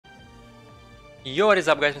Yo, what is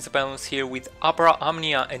up guys, MrPantaloons here with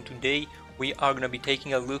Omnia, and today we are gonna be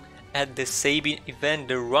taking a look at the Sabin event,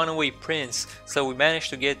 the Runaway Prince. So we managed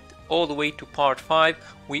to get all the way to part 5.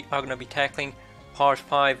 We are gonna be tackling part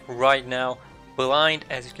 5 right now. Blind,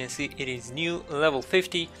 as you can see, it is new, level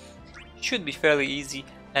 50. Should be fairly easy,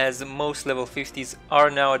 as most level 50s are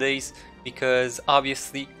nowadays, because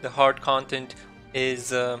obviously the hard content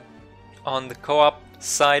is on the co-op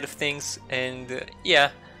side of things, and yeah,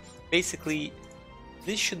 basically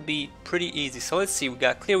this should be pretty easy. So let's see, we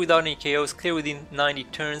got clear without any KOs, clear within 90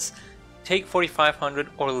 turns, take 4500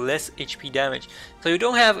 or less HP damage. So you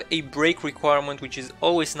don't have a break requirement, which is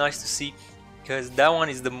always nice to see, because that one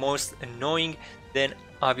is the most annoying. Then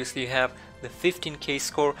obviously you have the 15k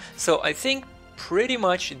score. So I think pretty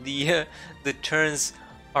much the turns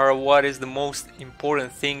are what is the most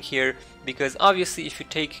important thing here, because obviously if you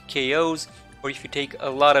take KOs or if you take a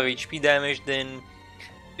lot of HP damage, then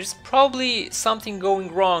there's probably something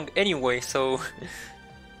going wrong anyway. So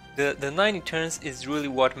the 90 turns is really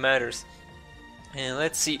what matters. And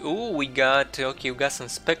let's see, oh, we got some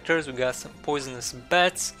specters, we got some poisonous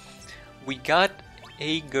bats, we got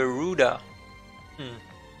a Garuda.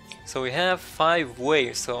 So we have 5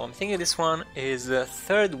 waves, so I'm thinking this one is the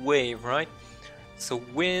 3rd wave, right? So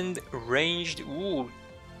wind, ranged, ooh,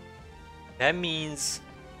 that means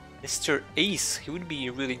Mr. Ace, he would be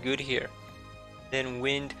really good here. Then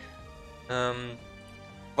wind,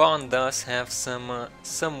 Vaughn does have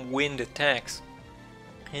some wind attacks,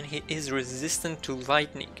 and he is resistant to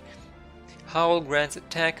lightning. Howl grants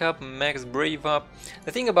attack up, max brave up.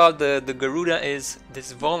 The thing about the Garuda is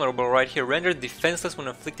this vulnerable right here, rendered defenseless when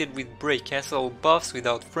afflicted with break, cancel all buffs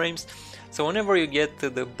without frames. So whenever you get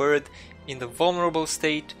the bird in the vulnerable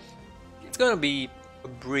state, it's gonna be a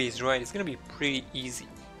breeze, right? It's gonna be pretty easy.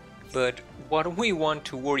 But what we want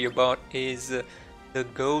to worry about is the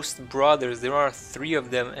Ghost Brothers. There are 3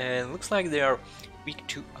 of them, and looks like they are weak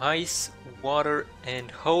to ice, water, and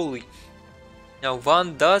holy. Now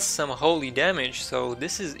Vaughn does some holy damage, so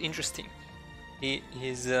this is interesting. He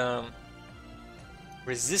is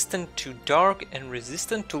resistant to dark and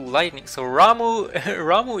resistant to lightning. So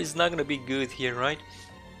Ramu is not gonna be good here, right?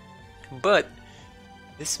 But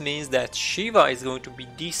this means that Shiva is going to be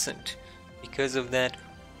decent because of that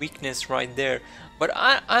weakness right there. But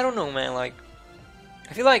I don't know, man, like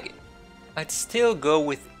I feel like I'd still go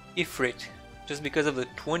with Ifrit just because of the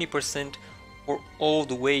 20% for all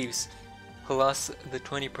the waves plus the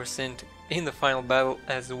 20% in the final battle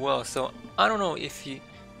as well. So I don't know if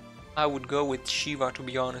I would go with Shiva, to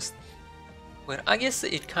be honest, but I guess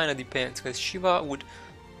it kind of depends, because Shiva would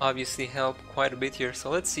obviously help quite a bit here. So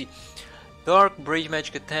let's see, Dark, Brave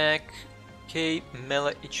magic attack, okay,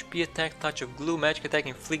 melee HP attack, touch of glue, magic attack,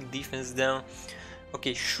 inflict defense down.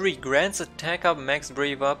 Okay, Shriek grants attack up, max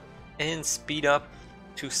brave up, and speed up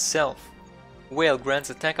to self. Wail grants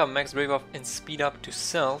attack up, max brave up, and speed up to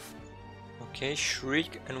self. Okay,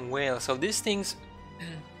 Shriek and Wail. So these things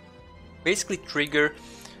basically trigger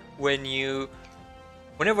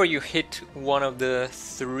whenever you hit one of the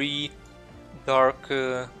 3 dark,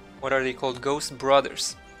 what are they called? Ghost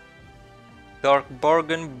Brothers. Dark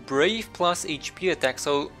Bargain, Brave plus HP attack,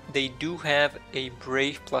 so they do have a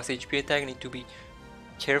Brave plus HP attack, need to be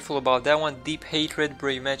careful about that one. Deep Hatred,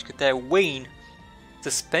 Brave magic attack. Wayne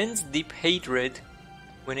suspends Deep Hatred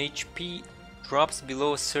when HP drops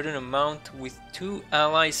below a certain amount with 2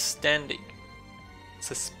 allies standing.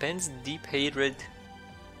 Suspends Deep Hatred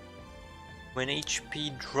when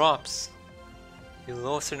HP drops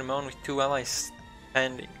below a certain amount with 2 allies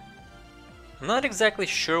standing. I'm not exactly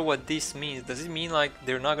sure what this means. Does it mean like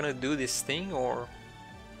they're not gonna do this thing, or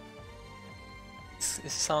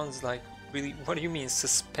it sounds like really, what do you mean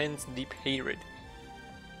suspends Deep Hatred?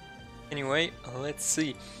 Anyway, let's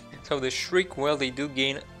see. So the Shriek, well, they do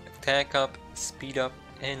gain attack up, speed up,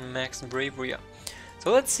 and max bravery up.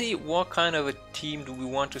 So let's see what kind of a team do we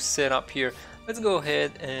want to set up here. Let's go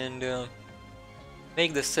ahead and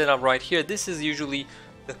make the setup right here. This is usually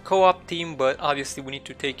the co-op team, but obviously we need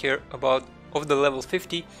to take care of the level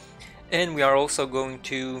 50, and we are also going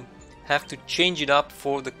to have to change it up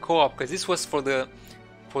for the co-op, because this was for the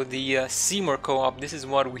Seymour co-op. This is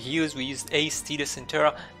what we used. We used Ace, Tidus, and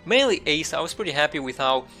Terra. Mainly Ace. I was pretty happy with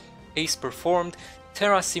how Ace performed.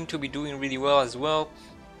 Terra seemed to be doing really well as well,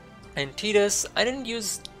 and Tidus, I didn't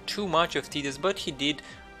use too much of Tidus, but he did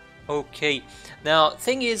okay. Now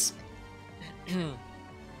thing is,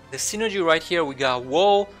 the synergy right here, we got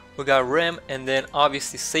Wall, we got Rem, and then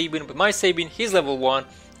obviously Sabin. But my Sabin, he's level 1.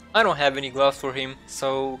 I don't have any gloves for him,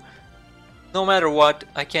 so no matter what,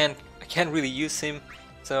 I can't really use him.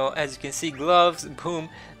 So as you can see, gloves, boom,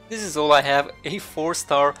 This is all I have, a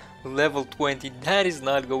 4-star level 20. That is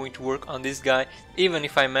not going to work on this guy, even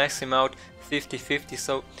if I max him out 50-50.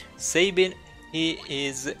 So Sabin, he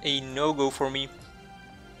is a no-go for me.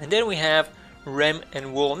 And then we have Rem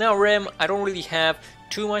and Wall. Now Rem, I don't really have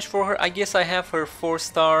too much for her. I guess I have her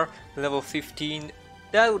 4-star level 15.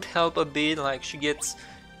 That would help a bit, like she gets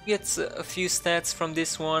a few stats from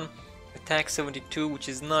this one. Attack 72, which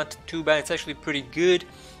is not too bad, it's actually pretty good.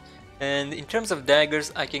 And in terms of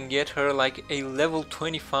daggers, I can get her like a level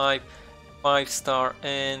 25 5-star,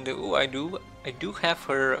 and oh, I do have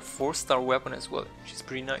her 4-star weapon as well, which is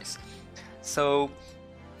pretty nice. So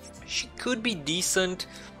she could be decent,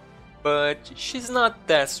 but she's not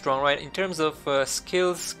that strong, right? In terms of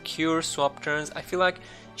skills, cure, swap turns, I feel like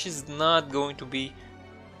she's not going to be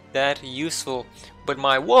that useful. But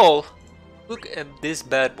my Wall, look at this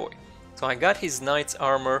bad boy. So I got his knight's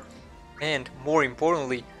armor, and more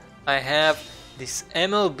importantly, I have this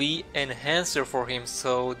MLB enhancer for him.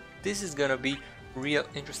 So this is gonna be real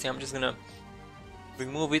interesting. I'm just gonna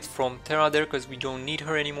remove it from Terra there because we don't need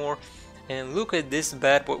her anymore. And look at this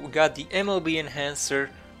bad boy. We got the MLB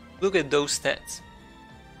enhancer. Look at those stats.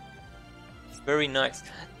 Very nice.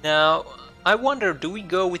 Now I wonder, do we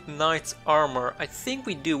go with knight's armor? I think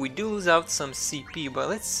we do. We do lose out some CP, but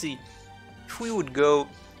let's see if we would go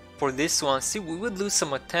for this one. See, we would lose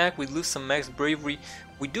some attack, we'd lose some max bravery.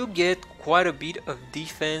 We do get quite a bit of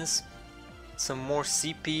defense, some more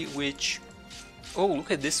CP, which, oh,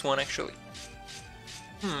 look at this one actually.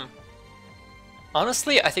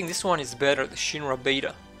 Honestly, I think this one is better, the Shinra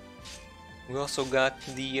Beta. We also got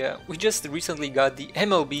the we just recently got the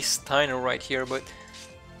MLB Steiner right here, but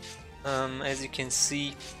as you can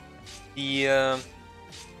see, the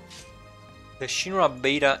Shinra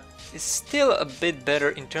Beta is still a bit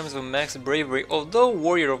better in terms of max bravery, although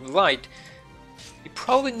Warrior of Light, he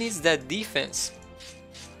probably needs that defense.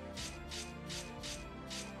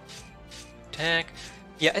 Attack.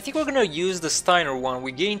 Yeah, I think we're gonna use the Steiner one.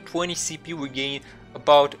 We gain 20 CP, we gain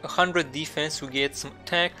about 100 defense, we get some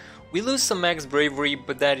attack. We lose some max bravery,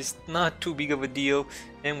 but that is not too big of a deal,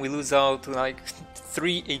 and we lose out like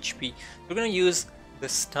 3 HP. We're gonna use the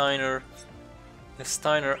Steiner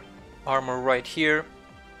armor right here.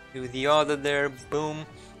 Do the other there, boom,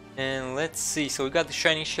 and let's see. So we got the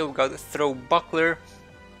Shining Shield, we got the Throw Buckler,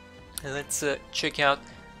 and let's check out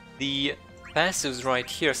the passives right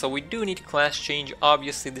here. So we do need class change.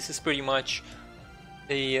 Obviously, this is pretty much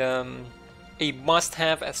a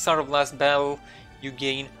must-have. At start of last battle, you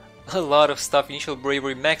gain a lot of stuff: initial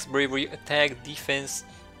bravery, max bravery, attack, defense.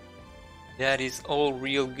 That is all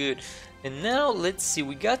real good. And now let's see.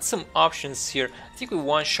 We got some options here. I think we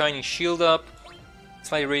want Shining Shield up.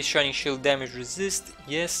 Slightly raise Shining Shield damage resist,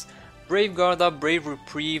 yes. Brave Guard up, Brave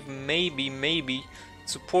Reprieve, maybe.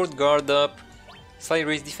 Support Guard up. Slightly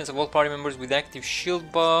raise defense of all party members with active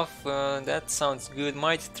shield buff, that sounds good.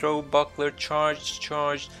 Might Throw, Buckler,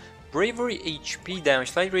 charged. Bravery HP damage,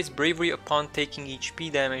 slightly raise bravery upon taking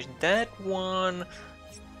HP damage. That one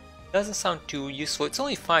doesn't sound too useful. It's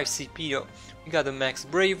only 5 CP though. We got the max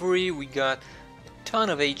bravery, we got a ton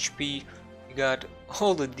of HP, we got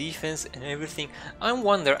all the defense and everything. I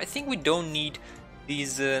wonder, I think we don't need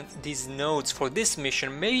these nodes for this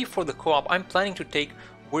mission. Maybe for the co-op. I'm planning to take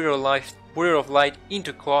Warrior of Light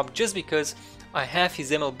into co-op just because I have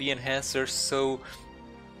his MLB enhancer, so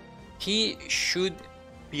he should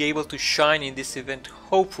be able to shine in this event,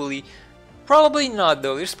 hopefully. Probably not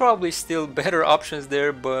though, there's probably still better options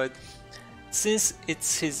there, but since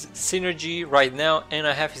it's his synergy right now and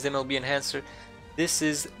I have his MLB enhancer, this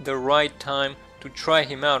is the right time to try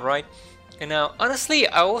him out, right? And now honestly,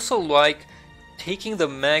 I also like taking the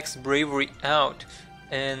max bravery out,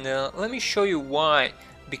 and let me show you why.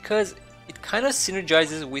 Because it kind of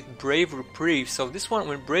synergizes with Brave Reprieve. So this one,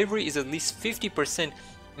 when bravery is at least 50%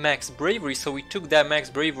 max bravery, so we took that max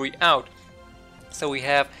bravery out, so we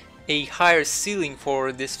have a higher ceiling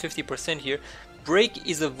for this 50% here. Break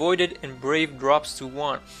is avoided and brave drops to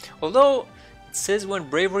 1. Although it says when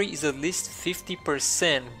bravery is at least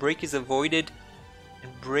 50%, break is avoided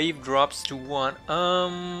and brave drops to 1.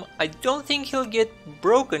 I don't think he'll get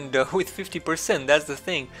broken though with 50%, that's the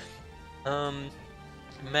thing.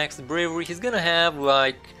 Max bravery, he's gonna have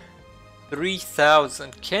like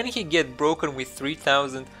 3000. Can he get broken with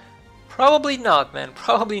 3000? Probably not, man,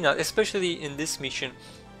 probably not, especially in this mission.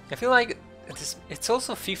 I feel like it's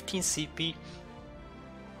also 15 CP.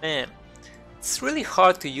 Man, it's really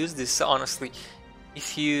hard to use this, honestly.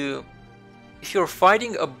 If you're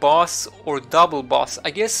fighting a boss or double boss,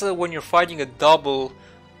 I guess when you're fighting a double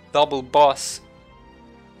boss,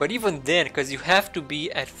 but even then, because you have to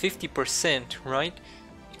be at 50%, right?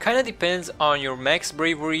 kind of depends on your max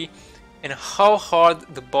bravery and how hard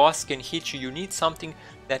the boss can hit you. You need something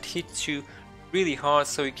that hits you really hard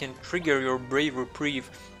so you can trigger your brave reprieve.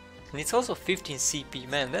 And it's also 15 CP,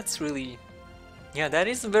 man, that's really, yeah, that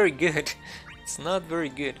isn't very good. It's not very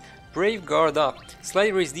good. Brave guard up.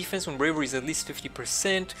 Slightly raise defense when bravery is at least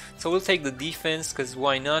 50%, so we'll take the defense because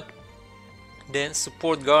why not. Then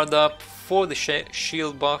support guard up for the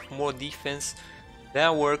shield buff, more defense,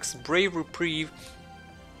 that works. Brave reprieve,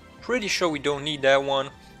 pretty sure we don't need that one.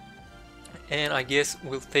 And I guess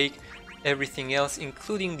we'll take everything else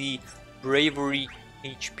including the bravery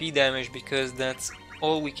HP damage because that's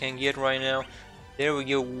all we can get right now. There we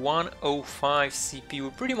go, 105 CP. We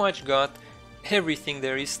pretty much got everything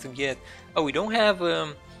there is to get. Oh, we don't have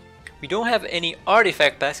any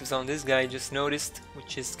artifact passives on this guy, I just noticed,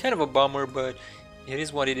 which is kind of a bummer, but it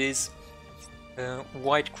is what it is.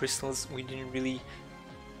 White crystals, we didn't really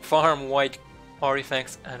farm white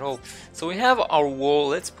artifacts at all. So we have our wall,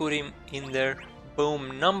 let's put him in there.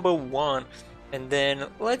 Boom, number 1. And then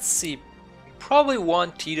let's see, we probably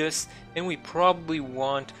want Titus, and we probably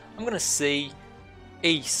want, I'm gonna say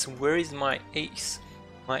Ace. Where is my Ace?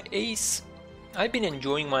 My Ace, I've been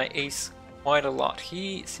enjoying my Ace quite a lot.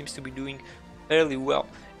 He seems to be doing fairly well.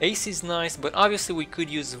 Ace is nice, but obviously we could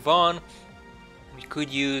use Vaughn, we could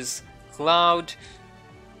use Cloud.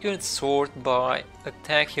 We could sort by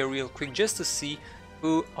attack here real quick just to see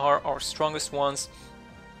who are our strongest ones.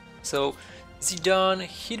 So Zidane,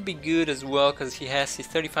 he'd be good as well because he has his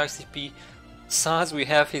 35 CP. Saz, we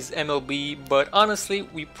have his MLB, but honestly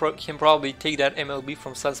we can probably take that MLB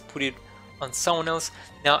from Saz, put it on someone else.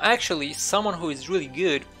 Now actually someone who is really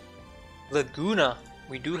good, Laguna,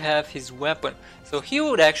 we do have his weapon, so he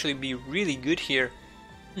would actually be really good here.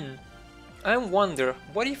 I wonder,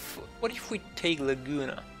 what if we take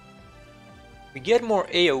Laguna? We get more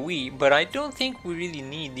AoE, but I don't think we really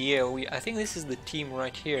need the AoE. I think this is the team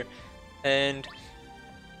right here. And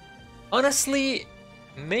honestly,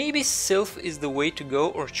 maybe Sylph is the way to go,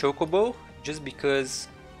 or Chocobo, just because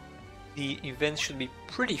the event should be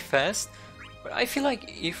pretty fast. But I feel like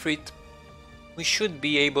Ifrit, we should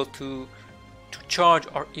be able to charge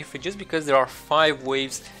our Ifrit just because there are 5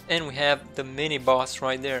 waves and we have the mini boss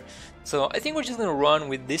right there. So I think we're just gonna run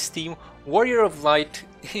with this team. Warrior of Light,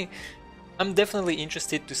 I'm definitely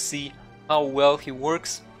interested to see how well he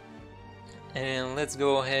works. And let's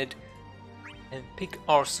go ahead and pick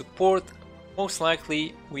our support. Most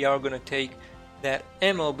likely we are gonna take that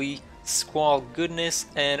MLB Squall goodness,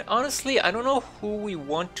 and honestly I don't know who we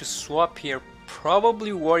want to swap here.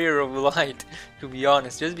 Probably Warrior of Light, to be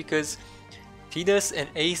honest, just because Tidus and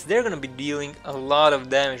Ace, they're gonna be dealing a lot of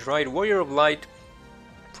damage, right? Warrior of Light,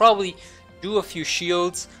 probably do a few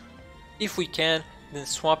shields if we can, then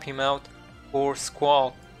swap him out for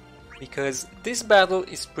Squall, because this battle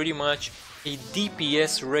is pretty much a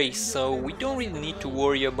DPS race, so we don't really need to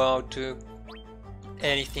worry about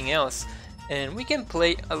anything else, and we can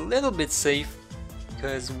play a little bit safe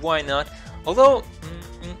because why not. Although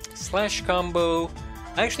slash combo,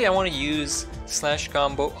 actually I want to use slash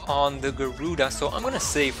combo on the Garuda, so I'm gonna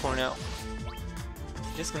save for now.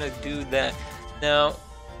 Just gonna do that. Now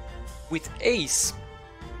with Ace,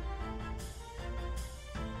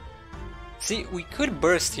 see, we could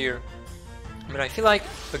burst here, but I feel like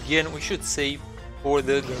again we should save for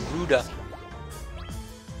the Garuda.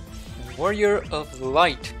 Warrior of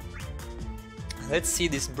Light, let's see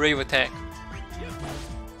this brave attack.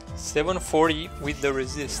 740 with the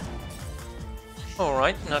resist.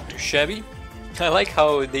 Alright, not too shabby. I like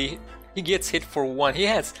how he gets hit for 1. He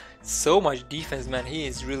has so much defense, man. He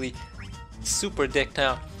is really super decked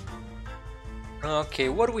out. Okay,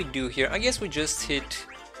 what do we do here? I guess we just hit,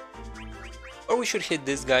 or we should hit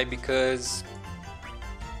this guy because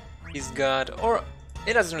he's got, or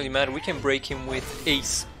it doesn't really matter, we can break him with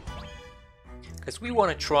Ace, because we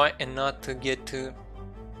want to try and not to get to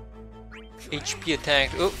HP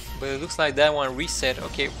attacked. Oh, but it looks like that one reset.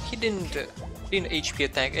 Okay, he didn't HP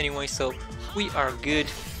attack anyway, so we are good.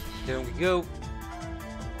 There we go.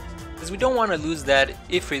 Because we don't want to lose that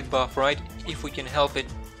Ifrit buff, right? If we can help it.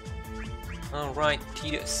 Alright,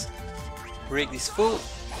 Titus. Break this full.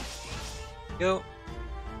 Go.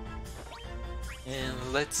 And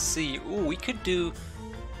let's see. Ooh, we could do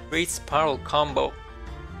Great Spiral combo.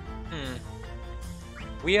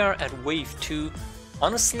 We are at wave 2.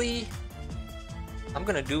 Honestly, I'm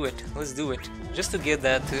gonna do it. Let's do it. Just to get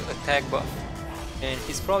that attack buff. And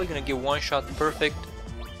he's probably gonna get one shot perfect.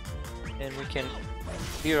 And we can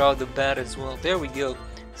clear out the bat as well. There we go.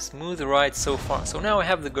 Smooth ride so far. So now I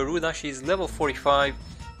have the Garuda. She's level 45.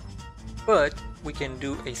 But we can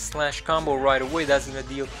do a slash combo right away. That's gonna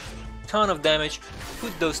deal ton of damage.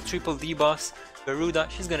 Put those triple debuffs. Garuda,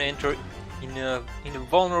 she's gonna enter in a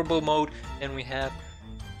vulnerable mode, and we have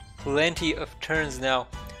plenty of turns now.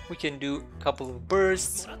 We can do a couple of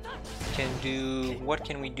bursts. We can do, what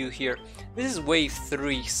can we do here? This is wave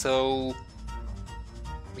 3, so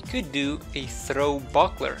we could do a throw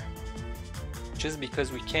buckler just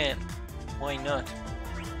because we can. Why not?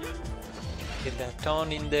 Get that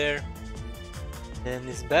taunt in there. Then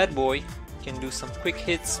this bad boy can do some quick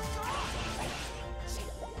hits.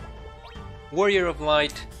 Warrior of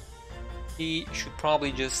Light, he should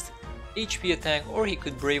probably just HP attack, or he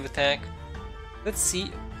could brave attack. Let's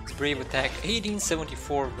see his brave attack.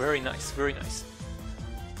 1874, very nice, very nice.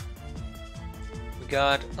 We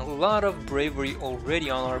got a lot of bravery already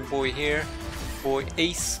on our boy here, boy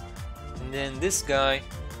Ace. And then this guy,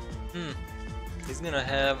 he's gonna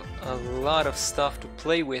have a lot of stuff to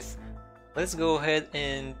play with. Let's go ahead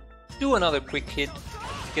and do another quick hit.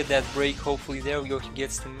 Get that break, hopefully. There we go, he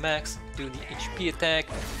gets to max. Do the HP attack.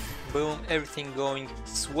 Boom, everything going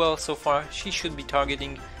swell so far. She should be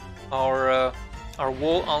targeting our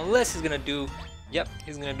wall, unless he's gonna do, yep,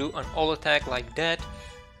 he's gonna do an all attack like that.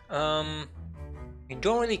 We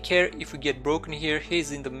don't really care if we get broken here.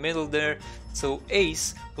 He's in the middle there, so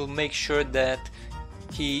Ace will make sure that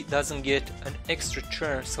he doesn't get an extra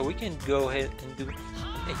turn. So we can go ahead and do an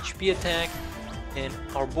HP attack, and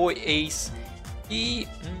our boy Ace, he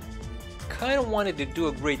kind of wanted to do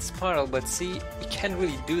a great spiral, but see, we can't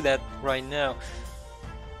really do that right now.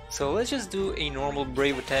 So let's just do a normal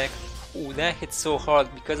brave attack. Ooh, that hit so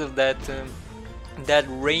hard because of that that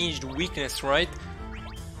ranged weakness, right?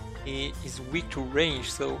 He is weak to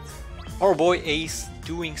range, so our boy Ace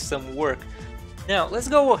doing some work. Now let's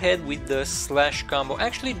go ahead with the slash combo.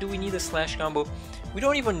 Actually, do we need a slash combo? We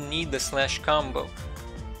don't even need the slash combo.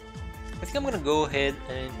 I think I'm gonna go ahead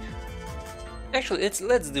and actually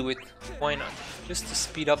let's do it. Why not? Just to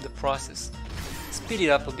speed up the process. Speed it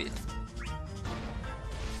up a bit.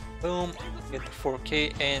 Boom, get the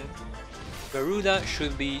 4K, and Garuda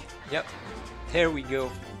should be, yep, there we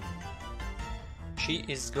go. She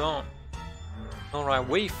is gone. Alright,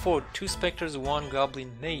 wave 4, 2 Spectres, 1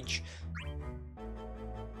 Goblin Mage.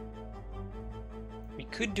 We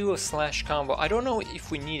could do a slash combo. I don't know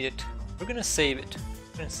if we need it. We're gonna save it.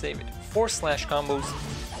 We're gonna save it. 4 slash combos.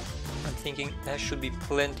 I'm thinking that should be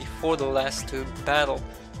plenty for the last battle.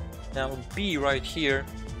 Now B right here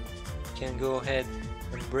can go ahead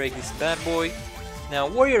and break this bad boy. Now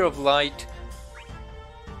Warrior of Light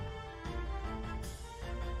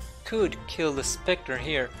could kill the Spectre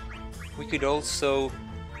here. We could also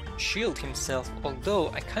shield himself, although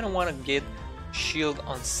I kind of want to get shield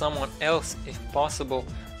on someone else if possible.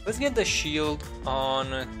 Let's get the shield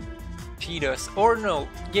on Titus, or no,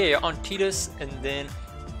 yeah, on Titus and then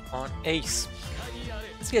on Ace.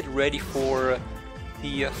 Let's get ready for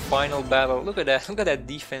the final battle. Look at that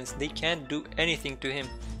defense. They can't do anything to him.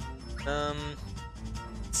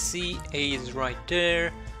 C, A is right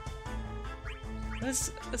there.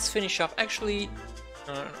 Let's finish up. Actually,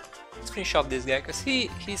 let's finish up this guy because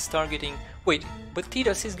he's targeting. Wait, but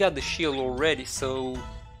Titus, he's got the shield already. So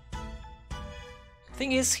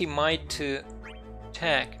thing is, he might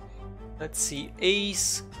attack. Let's see,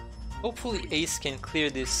 Ace. Hopefully, Ace can clear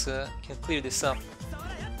this. Up.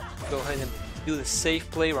 Go ahead and do the safe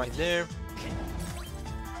play right there.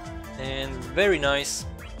 And very nice.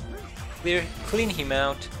 Clean him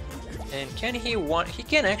out. And can he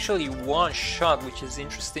can actually one shot, which is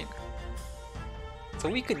interesting. So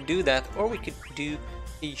we could do that, or we could do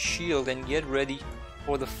a shield and get ready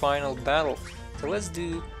for the final battle. So let's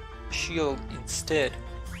do shield instead.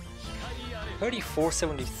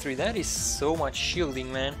 3473, that is so much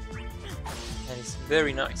shielding, man. That is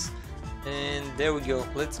very nice. And there we go.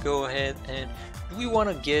 Let's go ahead and do we want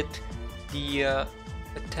to get the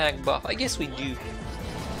attack buff? I guess we do.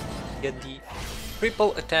 Get the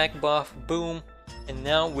triple attack buff, boom, and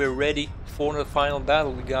now we're ready for the final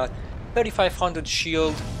battle. We got 3500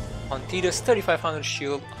 shield on Titus, 3500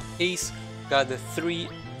 shield on Ace, got the 3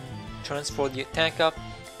 turns for the attack up,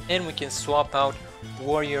 and we can swap out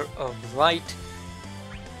Warrior of Light.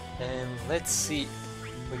 And let's see,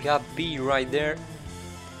 we got B right there.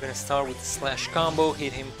 We're gonna start with the slash combo,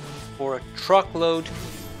 hit him for a truckload.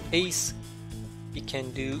 Ace, he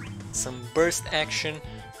can do some burst action,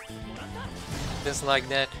 just like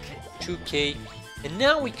that, 2k. And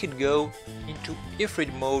now we could go into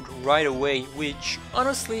Ifrit mode right away, which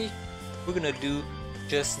honestly we're gonna do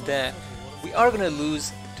just that. We are gonna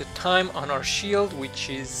lose the time on our shield, which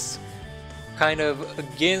is kind of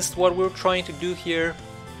against what we're trying to do here,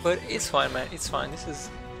 but it's fine, man, it's fine. This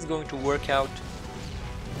is going to work out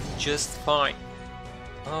just fine.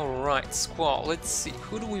 Alright, Squall, let's see,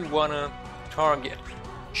 who do we wanna target?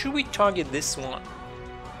 Should we target this one?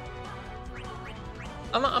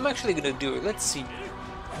 I'm actually gonna do it, let's see.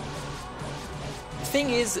 The thing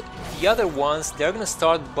is, the other ones, they're gonna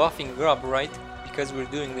start buffing Grub, right? Because we're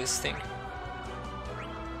doing this thing.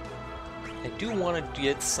 I do want to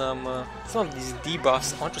get some of these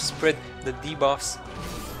debuffs. I want to spread the debuffs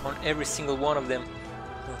on every single one of them.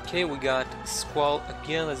 Okay, we got Squall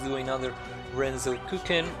again. Let's do another Renzo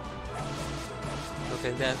Kuken. Look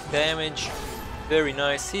at that damage. Very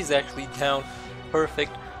nice. He's actually down.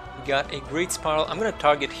 Perfect. We got a great spiral. I'm gonna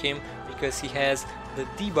target him because he has the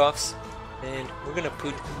debuffs, and we're gonna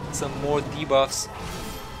put some more debuffs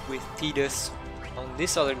with Tidus on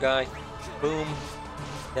this other guy. Boom.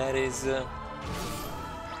 That is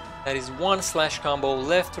one slash combo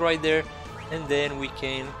left right there, and then we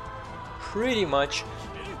can pretty much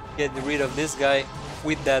get rid of this guy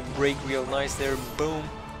with that break real nice there. Boom,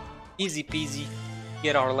 easy peasy.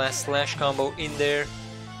 Get our last slash combo in there.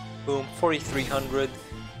 Boom, 4300.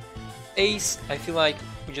 Ace, I feel like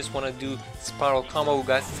we just want to do spiral combo. We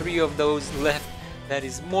got 3 of those left. That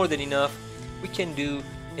is more than enough. We can do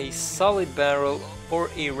a solid barrel or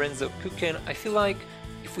a Renzo Kuken. I feel like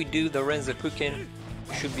if we do the Renzo Kuken,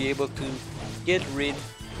 we should be able to get rid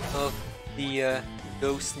of the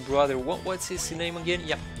Ghost Brother. What's his name again?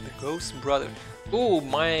 Yeah, the Ghost Brother. Oh,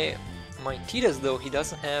 my Tidus though, he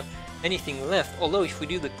doesn't have anything left. Although if we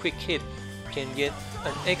do the quick hit, we can get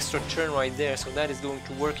an extra turn right there, so that is going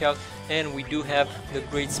to work out. And we do have the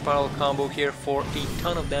great spiral combo here for a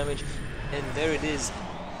ton of damage, and there it is.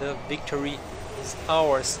 The victory is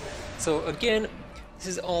ours. So again, this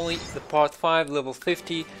is only the part 5, level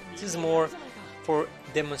 50. This is more for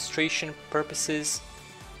demonstration purposes.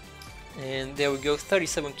 And there we go,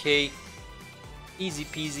 37k, easy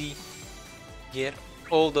peasy. Get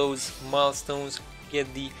all those milestones.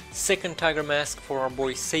 Get the second Tiger Mask for our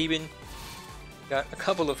boy Sabin. Got a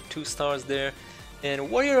couple of 2 stars there. And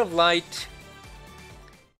Warrior of Light,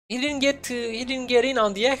 he didn't get in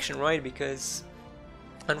on the action, right? Because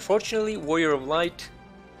unfortunately, Warrior of Light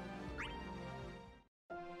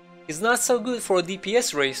is not so good for a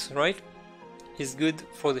DPS race, right? He's good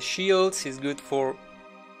for the shields, he's good for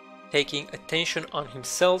taking attention on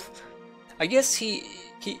himself. I guess he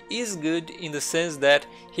is good in the sense that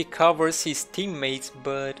he covers his teammates,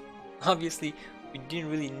 but obviously we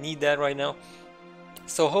didn't really need that right now.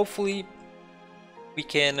 So hopefully we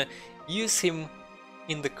can use him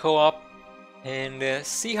in the co-op and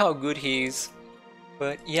see how good he is.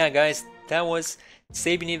 But yeah guys, that was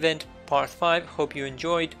Sabin event part 5. Hope you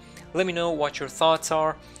enjoyed. Let me know what your thoughts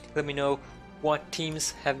are. Let me know what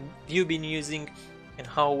teams have you been using and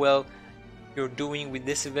how well you're doing with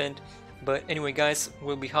this event. But anyway guys,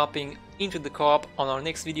 we'll be hopping into the co-op on our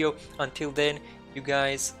next video. Until then, you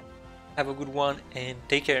guys have a good one and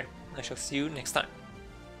take care. I shall see you next time.